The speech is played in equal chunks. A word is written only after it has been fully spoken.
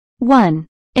1.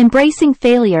 Embracing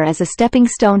failure as a stepping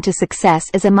stone to success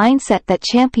is a mindset that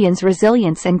champions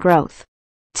resilience and growth.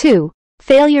 2.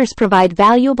 Failures provide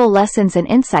valuable lessons and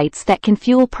insights that can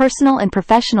fuel personal and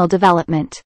professional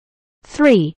development.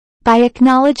 3. By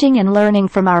acknowledging and learning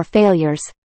from our failures,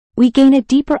 we gain a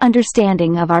deeper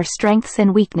understanding of our strengths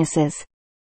and weaknesses.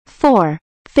 4.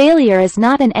 Failure is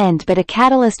not an end but a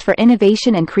catalyst for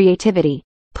innovation and creativity,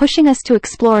 pushing us to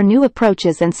explore new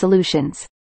approaches and solutions.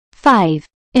 5.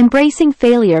 Embracing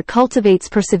failure cultivates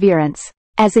perseverance,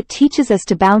 as it teaches us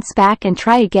to bounce back and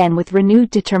try again with renewed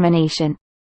determination.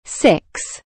 6.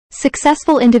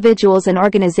 Successful individuals and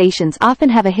organizations often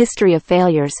have a history of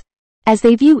failures, as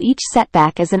they view each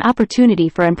setback as an opportunity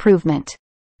for improvement.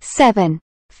 7.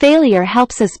 Failure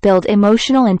helps us build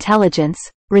emotional intelligence,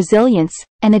 resilience,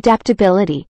 and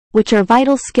adaptability, which are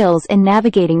vital skills in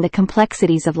navigating the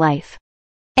complexities of life.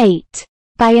 8.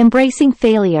 By embracing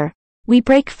failure, we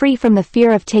break free from the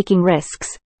fear of taking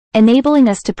risks, enabling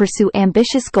us to pursue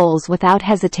ambitious goals without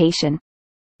hesitation.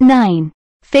 9.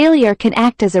 Failure can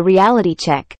act as a reality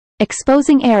check,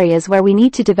 exposing areas where we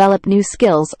need to develop new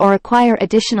skills or acquire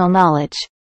additional knowledge.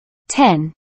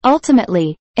 10.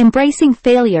 Ultimately, embracing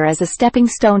failure as a stepping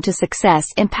stone to success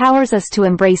empowers us to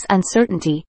embrace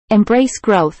uncertainty, embrace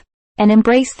growth, and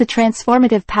embrace the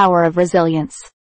transformative power of resilience.